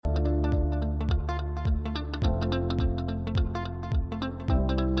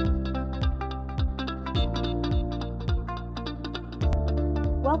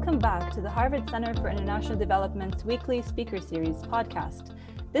Welcome back to the Harvard Center for International Development's weekly speaker series podcast.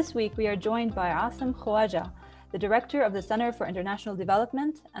 This week, we are joined by Asim Khawaja, the director of the Center for International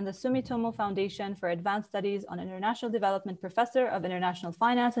Development and the Sumitomo Foundation for Advanced Studies on International Development, professor of International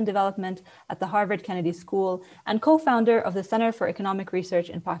Finance and Development at the Harvard Kennedy School, and co-founder of the Center for Economic Research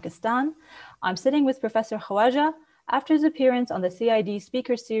in Pakistan. I'm sitting with Professor Khawaja after his appearance on the CID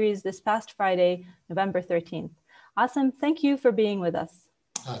speaker series this past Friday, November 13th. Asim, thank you for being with us.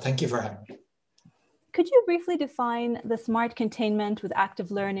 Thank you for having me. Could you briefly define the smart containment with active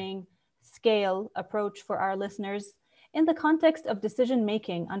learning scale approach for our listeners in the context of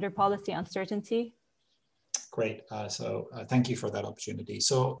decision-making under policy uncertainty? Great. So thank you for that opportunity.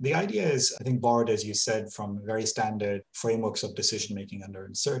 So the idea is, I think, borrowed, as you said, from very standard frameworks of decision-making under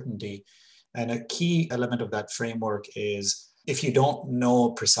uncertainty. And a key element of that framework is if you don't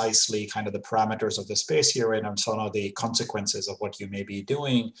know precisely kind of the parameters of the space you're in and some of the consequences of what you may be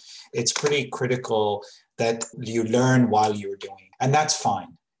doing, it's pretty critical that you learn while you're doing. And that's fine.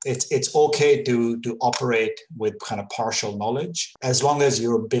 It's okay to operate with kind of partial knowledge as long as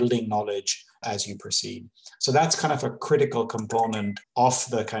you're building knowledge as you proceed. So that's kind of a critical component of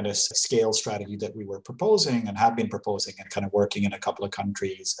the kind of scale strategy that we were proposing and have been proposing and kind of working in a couple of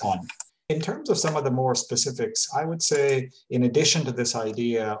countries on. In terms of some of the more specifics, I would say, in addition to this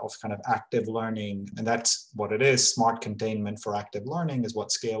idea of kind of active learning, and that's what it is, smart containment for active learning is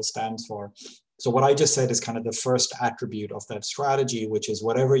what SCALE stands for. So what I just said is kind of the first attribute of that strategy, which is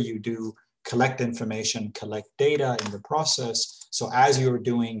whatever you do, collect information, collect data in the process. So as you're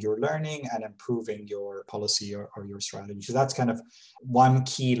doing, you're learning and improving your policy or your strategy. So that's kind of one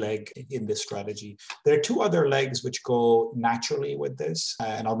key leg in this strategy. There are two other legs which go naturally with this,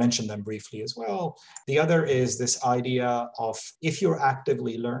 and I'll mention them briefly as well. The other is this idea of if you're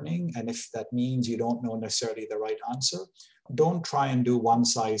actively learning, and if that means you don't know necessarily the right answer, don't try and do one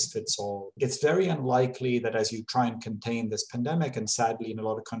size fits all. It's very unlikely that as you try and contain this pandemic, and sadly in a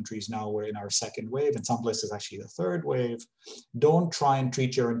lot of countries now we're in our second wave, in some places actually the third wave, don't try and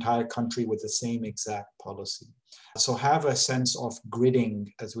treat your entire country with the same exact policy. So have a sense of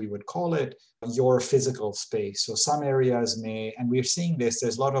gridding, as we would call it, your physical space. So some areas may, and we're seeing this,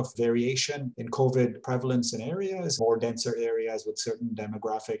 there's a lot of variation in COVID prevalence in areas, more denser areas with certain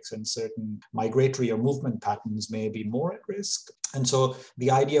demographics and certain migratory or movement patterns may be more at risk. And so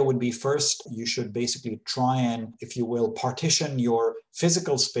the idea would be first, you should basically try and, if you will, partition your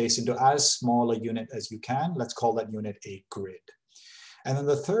physical space into as small a unit as you can. Let's call that unit a grid. And then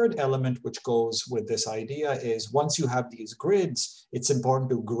the third element which goes with this idea is once you have these grids, it's important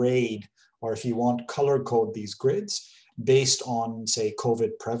to grade, or if you want, color code these grids based on, say,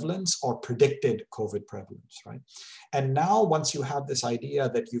 COVID prevalence or predicted COVID prevalence, right? And now once you have this idea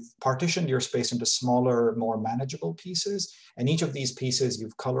that you've partitioned your space into smaller, more manageable pieces, and each of these pieces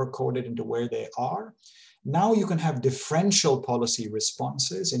you've color coded into where they are, now you can have differential policy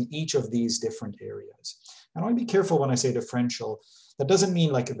responses in each of these different areas. And I want to be careful when I say differential. That doesn't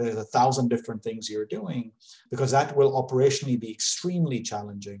mean like there's 1,000 different things you're doing, because that will operationally be extremely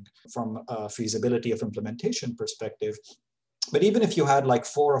challenging from a feasibility of implementation perspective. But even if you had like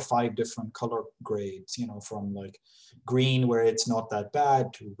 4 or 5 different color grades, you know, from like green where it's not that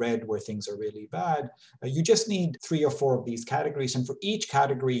bad to red where things are really bad, you just need 3 or 4 of these categories. And for each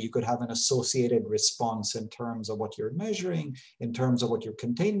category, you could have an associated response in terms of what you're measuring, in terms of what your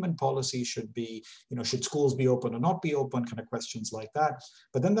containment policy should be, you know, should schools be open or not be open, kind of questions like that.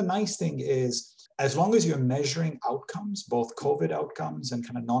 But then the nice thing is, as long as you're measuring outcomes, both COVID outcomes and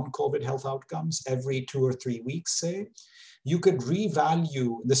kind of non-COVID health outcomes every 2 or 3 weeks, say, you could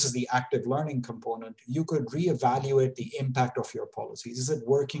revalue, this is the active learning component, you could reevaluate the impact of your policies. Is it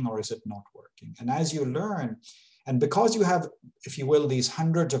working or is it not working? And as you learn, and because you have, if you will, these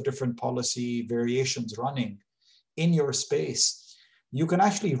hundreds of different policy variations running in your space, you can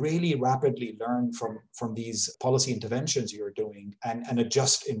actually really rapidly learn from these policy interventions you're doing and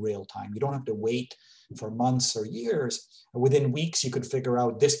adjust in real time. You don't have to wait for months or years. Within weeks, you could figure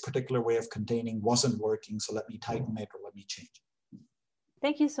out this particular way of containing wasn't working, so let me tighten it or let me change it.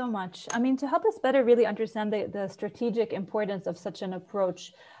 Thank you so much. I mean, to help us better really understand the strategic importance of such an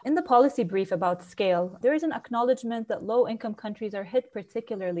approach, in the policy brief about scale, there is an acknowledgement that low-income countries are hit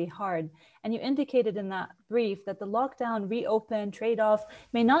particularly hard. And you indicated in that brief that the lockdown, reopen, trade-off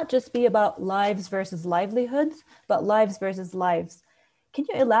may not just be about lives versus livelihoods, but lives versus lives. Can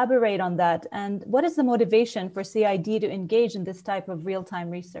you elaborate on that? And what is the motivation for CID to engage in this type of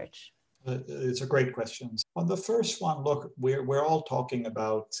real-time research? It's a great question. On the first one, look, we're all talking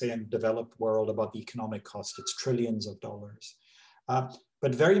about, say, in the developed world, about the economic cost. It's trillions of dollars.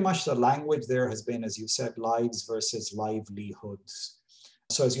 But very much the language there has been, as you said, lives versus livelihoods.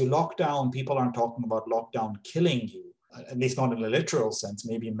 So as you lock down, people aren't talking about lockdown killing you, at least not in a literal sense.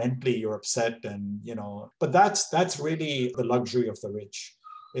 Maybe mentally you're upset and, but that's really the luxury of the rich.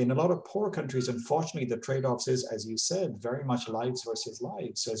 In a lot of poor countries, unfortunately, the trade-offs is, as you said, very much lives versus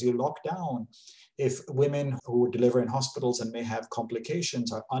lives. So as you lock down, if women who deliver in hospitals and may have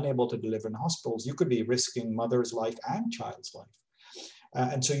complications are unable to deliver in hospitals, you could be risking mother's life and child's life.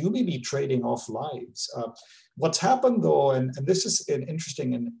 And so you may be trading off lives. What's happened though, and this is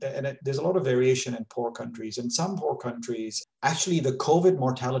interesting, and there's a lot of variation in poor countries. In some poor countries, actually the COVID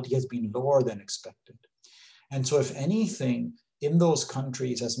mortality has been lower than expected. And so if anything, in those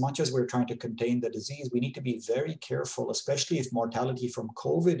countries, as much as we're trying to contain the disease, we need to be very careful, especially if mortality from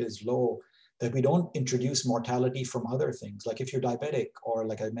COVID is low, that we don't introduce mortality from other things, like if you're diabetic or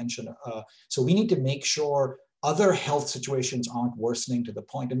like I mentioned. So we need to make sure other health situations aren't worsening to the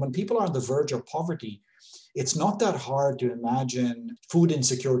point. And when people are on the verge of poverty, it's not that hard to imagine food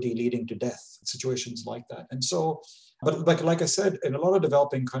insecurity leading to death, situations like that. And so, but like I said, in a lot of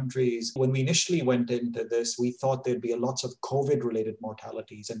developing countries, when we initially went into this, we thought there'd be lots of COVID-related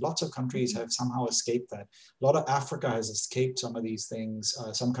mortalities, and lots of countries have somehow escaped that. A lot of Africa has escaped some of these things.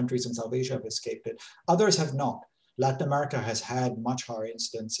 Some countries in South Asia have escaped it. Others have not. Latin America has had much higher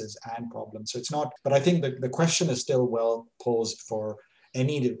incidences and problems. So it's not, but I think the question is still well posed for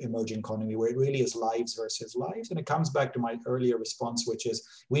any emerging economy, where it really is lives versus lives. And it comes back to my earlier response, which is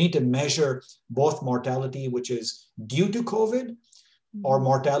we need to measure both mortality, which is due to COVID, or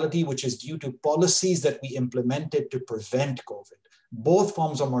mortality, which is due to policies that we implemented to prevent COVID. Both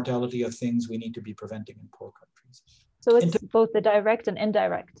forms of mortality are things we need to be preventing in poor countries. So it's both the direct and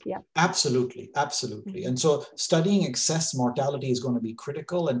indirect, yeah. Absolutely, absolutely. And so studying excess mortality is going to be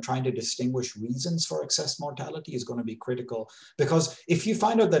critical, and trying to distinguish reasons for excess mortality is going to be critical. Because if you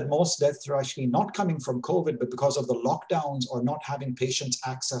find out that most deaths are actually not coming from COVID, but because of the lockdowns or not having patients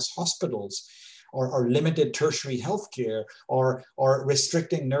access hospitals, or limited tertiary healthcare, or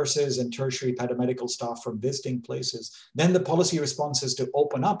restricting nurses and tertiary paramedical staff from visiting places, then the policy response is to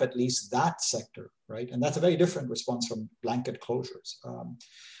open up at least that sector, right? And that's a very different response from blanket closures.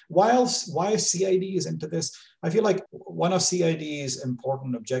 Why CID is into this? I feel like one of CID's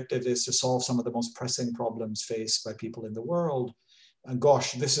important objectives is to solve some of the most pressing problems faced by people in the world. And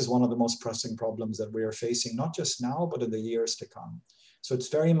gosh, this is one of the most pressing problems that we are facing, not just now, but in the years to come. So it's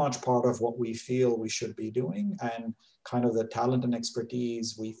very much part of what we feel we should be doing, and kind of the talent and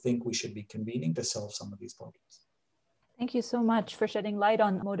expertise we think we should be convening to solve some of these problems. Thank you so much for shedding light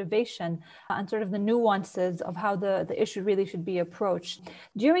on motivation and sort of the nuances of how the issue really should be approached.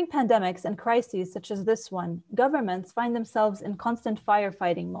 During pandemics and crises such as this one, governments find themselves in constant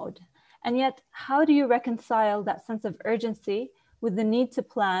firefighting mode. And yet, how do you reconcile that sense of urgency with the need to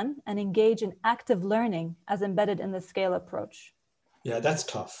plan and engage in active learning as embedded in the SCALE approach? Yeah, that's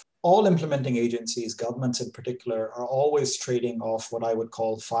tough. All implementing agencies, governments in particular, are always trading off what I would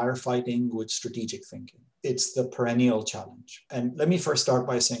call firefighting with strategic thinking. It's the perennial challenge. And let me first start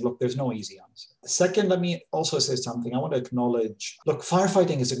by saying, look, there's no easy answer. Second, let me also say something. I want to acknowledge, look,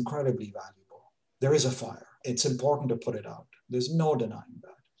 firefighting is incredibly valuable. There is a fire. It's important to put it out. There's no denying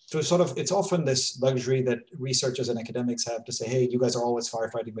that. So it's often this luxury that researchers and academics have to say, hey, you guys are always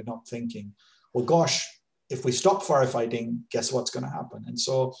firefighting, but not thinking. Well, gosh, if we stop firefighting, guess what's going to happen? And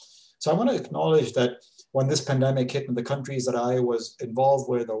so I want to acknowledge that when this pandemic hit in the countries that I was involved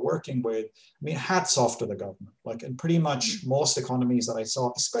with or working with, I mean, hats off to the government. Like in pretty much most economies that I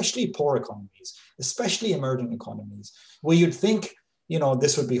saw, especially poor economies, especially emerging economies, where you'd think,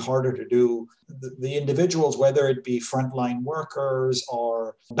 this would be harder to do. The individuals, whether it be frontline workers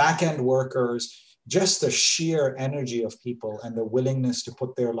or back-end workers, just the sheer energy of people and the willingness to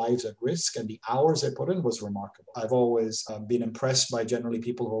put their lives at risk and the hours they put in was remarkable. I've always been impressed by generally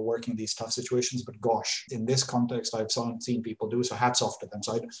people who are working these tough situations, but gosh, in this context, I've seen people do, so hats off to them.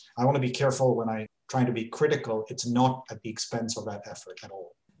 So I want to be careful when I try to be critical. It's not at the expense of that effort at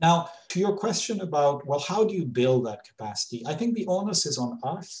all. Now, to your question about, well, how do you build that capacity? I think the onus is on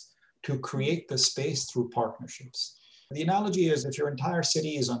us to create the space through partnerships. The analogy is if your entire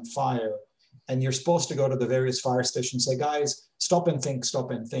city is on fire, and you're supposed to go to the various fire stations and say, guys, stop and think,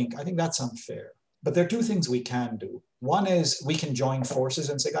 stop and think. I think that's unfair. But there are two things we can do. One is we can join forces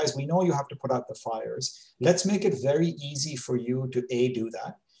and say, guys, we know you have to put out the fires. Let's make it very easy for you to A, do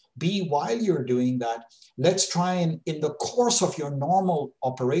that. B, while you're doing that, let's try and in the course of your normal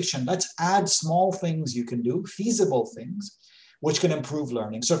operation, let's add small things you can do, feasible things, which can improve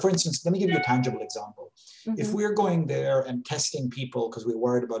learning. So for instance, let me give you a tangible example. If we're going there and testing people because we're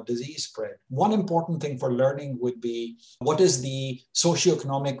worried about disease spread, one important thing for learning would be, what is the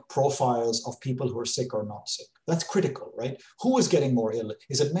socioeconomic profiles of people who are sick or not sick? That's critical, right? Who is getting more ill?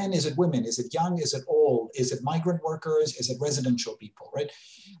 Is it men? Is it women? Is it young? Is it old? Is it migrant workers? Is it residential people, right?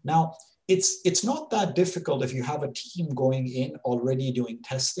 Now, it's not that difficult if you have a team going in already doing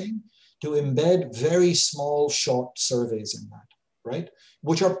testing to embed very small, short surveys in that, right?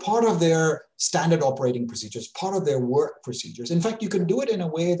 Which are part of their standard operating procedures, part of their work procedures. In fact, you can do it in a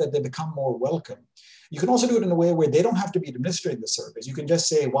way that they become more welcome. You can also do it in a way where they don't have to be administering the surveys. You can just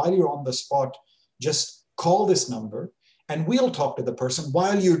say, while you're on the spot, just call this number and we'll talk to the person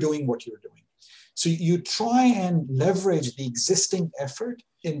while you're doing what you're doing. So you try and leverage the existing effort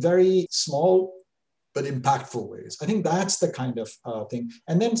in very small but impactful ways. I think that's the kind of thing.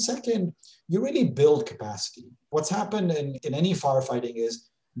 And then second, you really build capacity. What's happened in any firefighting is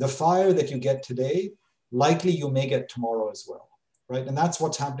the fire that you get today, likely you may get tomorrow as well, right? And that's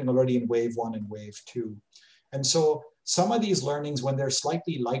what's happening already in wave 1 and wave 2. And so some of these learnings, when there's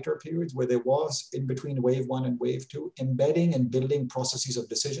slightly lighter periods where there was in between wave 1 and wave 2, embedding and building processes of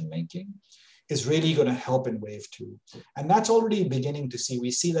decision-making is really going to help in wave 2. And that's already beginning to see.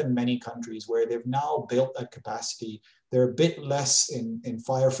 We see that in many countries where they've now built that capacity. They're a bit less in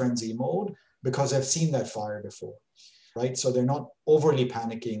fire frenzy mode because they've seen that fire before, right? So they're not overly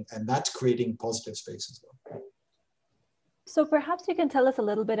panicking, and that's creating positive space as well. So perhaps you can tell us a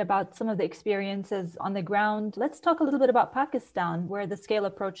little bit about some of the experiences on the ground. Let's talk a little bit about Pakistan, where the scale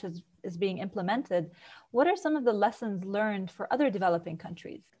approach is being implemented. What are some of the lessons learned for other developing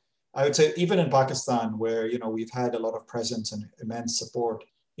countries? I would say even in Pakistan, where we've had a lot of presence and immense support,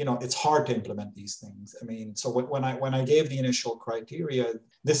 it's hard to implement these things. I mean, so when I gave the initial criteria,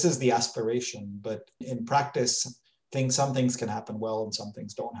 this is the aspiration, but in practice, some things can happen well and some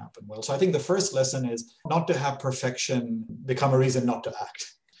things don't happen well. So I think the first lesson is not to have perfection become a reason not to act.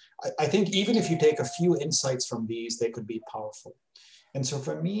 I think even if you take a few insights from these, they could be powerful. And so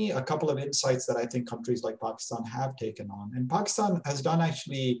for me, a couple of insights that I think countries like Pakistan have taken on, and Pakistan has done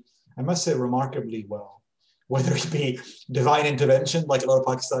actually, I must say, remarkably well, whether it be divine intervention, like a lot of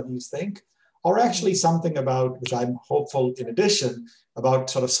Pakistanis think, or actually something about, which I'm hopeful in addition, about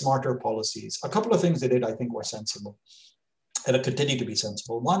sort of smarter policies. A couple of things they did, I think, were sensible and continue to be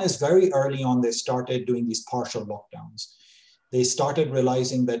sensible. One is very early on, they started doing these partial lockdowns. They started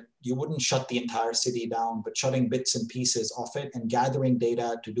realizing that you wouldn't shut the entire city down, but shutting bits and pieces of it and gathering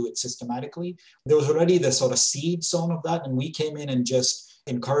data to do it systematically. There was already the sort of seed sown of that, and we came in and just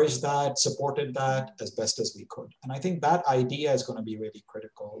encouraged that, supported that as best as we could. And I think that idea is going to be really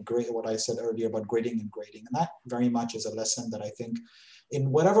critical. Great, what I said earlier about gridding and grading. And that very much is a lesson that I think in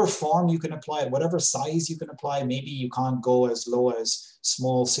whatever form you can apply it, whatever size you can apply, maybe you can't go as low as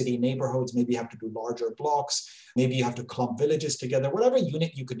small city neighborhoods, maybe you have to do larger blocks, maybe you have to clump villages together, whatever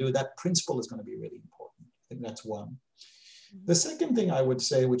unit you could do, that principle is going to be really important. I think that's one. The second thing I would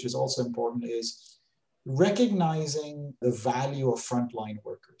say, which is also important, is recognizing the value of frontline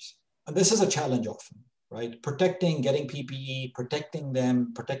workers. And this is a challenge often, right? Protecting, getting PPE, protecting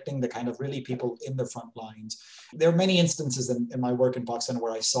them, protecting the kind of really people in the front lines. There are many instances in my work in Pakistan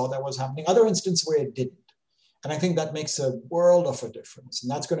where I saw that was happening, other instances where it didn't. And I think that makes a world of a difference.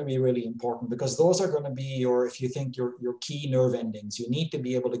 And that's going to be really important because those are going to be if you think your key nerve endings, you need to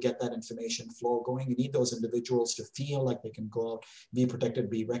be able to get that information flow going. You need those individuals to feel like they can go out, be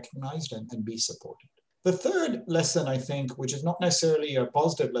protected, be recognized, and be supported. The third lesson, I think, which is not necessarily a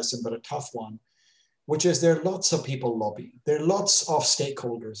positive lesson, but a tough one, which is there are lots of people lobbying. There are lots of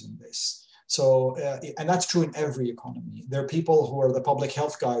stakeholders in this. So, and that's true in every economy. There are people who are the public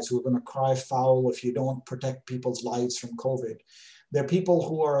health guys who are going to cry foul if you don't protect people's lives from COVID. There are people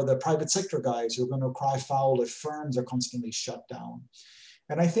who are the private sector guys who are going to cry foul if firms are constantly shut down.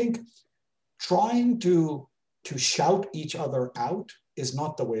 And I think trying to shout each other out is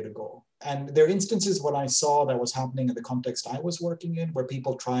not the way to go. And there are instances when I saw that was happening in the context I was working in, where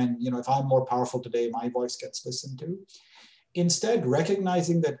people try and, if I'm more powerful today, my voice gets listened to. Instead,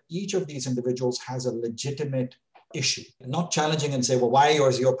 recognizing that each of these individuals has a legitimate issue, not challenging and say, well, why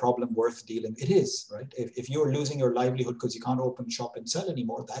is your problem worth dealing? It is, right? If you're losing your livelihood because you can't open shop and sell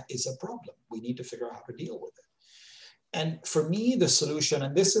anymore, that is a problem. We need to figure out how to deal with it. And for me, the solution,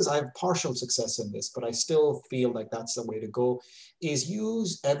 and I have partial success in this, but I still feel like that's the way to go, is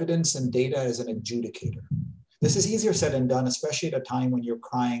use evidence and data as an adjudicator. This is easier said than done, especially at a time when you're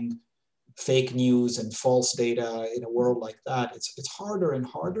crying fake news and false data in a world like that, it's harder and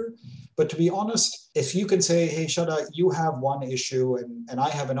harder. But to be honest, if you can say, hey, Shada, you have one issue and I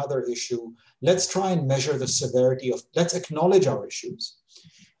have another issue, let's try and measure the severity of, let's acknowledge our issues.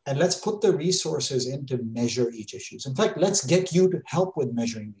 And let's put the resources in to measure each issue. In fact, let's get you to help with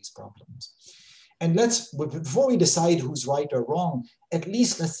measuring these problems. And let's, before we decide who's right or wrong, at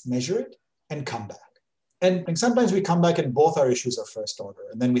least let's measure it and come back. And sometimes we come back and both our issues are first order,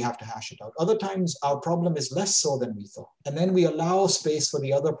 and then we have to hash it out. Other times our problem is less so than we thought. And then we allow space for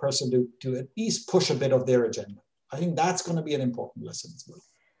the other person to at least push a bit of their agenda. I think that's going to be an important lesson as well.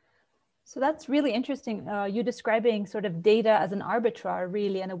 So that's really interesting. You describing sort of data as an arbiter,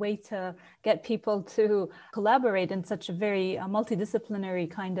 really, and a way to get people to collaborate in such a very multidisciplinary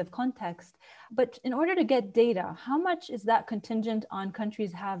kind of context. But in order to get data, how much is that contingent on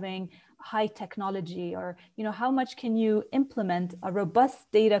countries having high technology, or how much can you implement a robust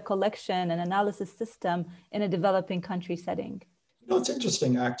data collection and analysis system in a developing country setting? It's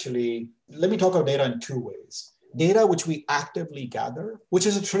interesting, actually. Let me talk about data in two ways. Data which we actively gather, which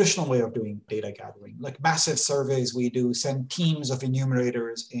is a traditional way of doing data gathering, like massive surveys we do, send teams of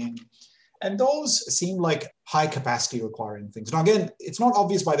enumerators in. And those seem like high capacity requiring things. Now, again, it's not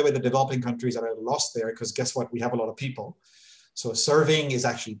obvious, by the way, the developing countries are lost there, because guess what? We have a lot of people. So surveying is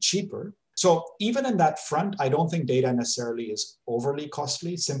actually cheaper. So even in that front, I don't think data necessarily is overly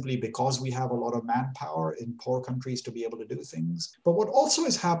costly, simply because we have a lot of manpower in poor countries to be able to do things. But what also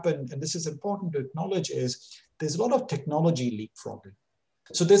has happened, and this is important to acknowledge, is there's a lot of technology leapfrogging.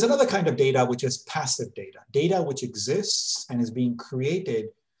 So there's another kind of data, which is passive data, data which exists and is being created,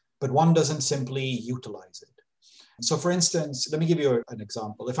 but one doesn't simply utilize it. So for instance, let me give you an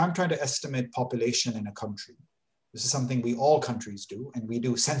example. If I'm trying to estimate population in a country, this is something all countries do, and we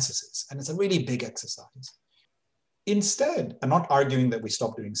do censuses, and it's a really big exercise. Instead, I'm not arguing that we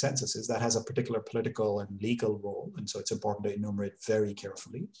stop doing censuses. That has a particular political and legal role, and so it's important to enumerate very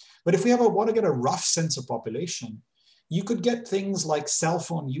carefully. But if we want to get a rough sense of population, you could get things like cell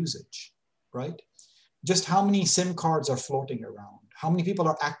phone usage, right? Just how many SIM cards are floating around, how many people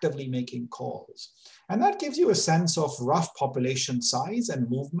are actively making calls. And that gives you a sense of rough population size and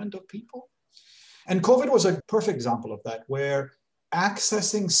movement of people. And COVID was a perfect example of that, where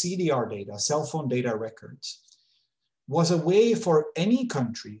accessing CDR data, cell phone data records, was a way for any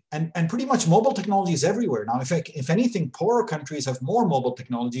country, and pretty much mobile technology is everywhere. Now, if anything, poorer countries have more mobile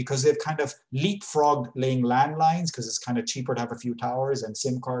technology because they've kind of leapfrogged laying landlines, because it's kind of cheaper to have a few towers, and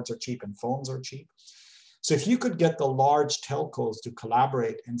SIM cards are cheap and phones are cheap. So if you could get the large telcos to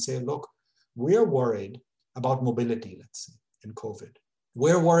collaborate and say, look, we're worried about mobility, let's say, in COVID.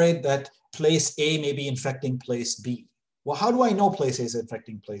 We're worried that place A may be infecting place B. Well, how do I know place A is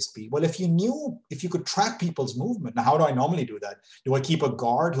infecting place B? Well, if you could track people's movement, now how do I normally do that? Do I keep a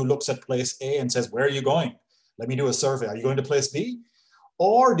guard who looks at place A and says, where are you going? Let me do a survey. Are you going to place B?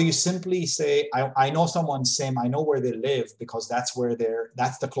 Or do you simply say, I know someone's SIM, I know where they live because that's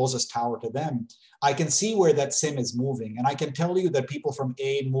the closest tower to them. I can see where that SIM is moving, and I can tell you that people from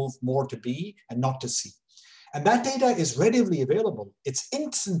A move more to B and not to C. And that data is readily available. It's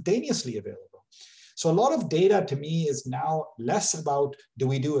instantaneously available. So a lot of data to me is now less about, do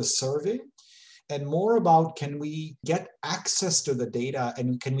we do a survey? And more about, can we get access to the data,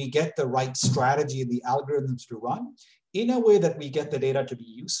 and can we get the right strategy and the algorithms to run in a way that we get the data to be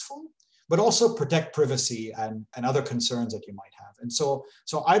useful, but also protect privacy and other concerns that you might have. And so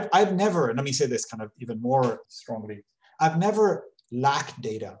I've never, and let me say this kind of even more strongly, I've never lacked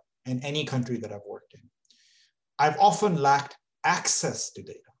data in any country that I've worked in. I've often lacked access to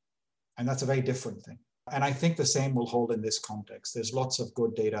data, and that's a very different thing. And I think the same will hold in this context. There's lots of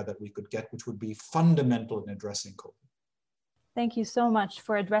good data that we could get, which would be fundamental in addressing COVID. Thank you so much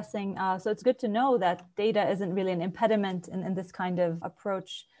for addressing. So it's good to know that data isn't really an impediment in this kind of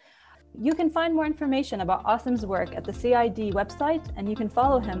approach. You can find more information about Asim's work at the CID website, and you can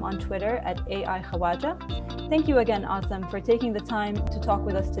follow him on Twitter at AI Khawaja. Thank you again, Asim, for taking the time to talk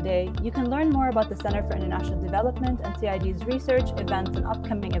with us today. You can learn more about the Center for International Development and CID's research, events, and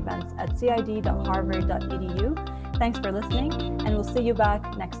upcoming events at cid.harvard.edu. Thanks for listening, and we'll see you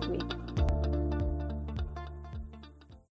back next week.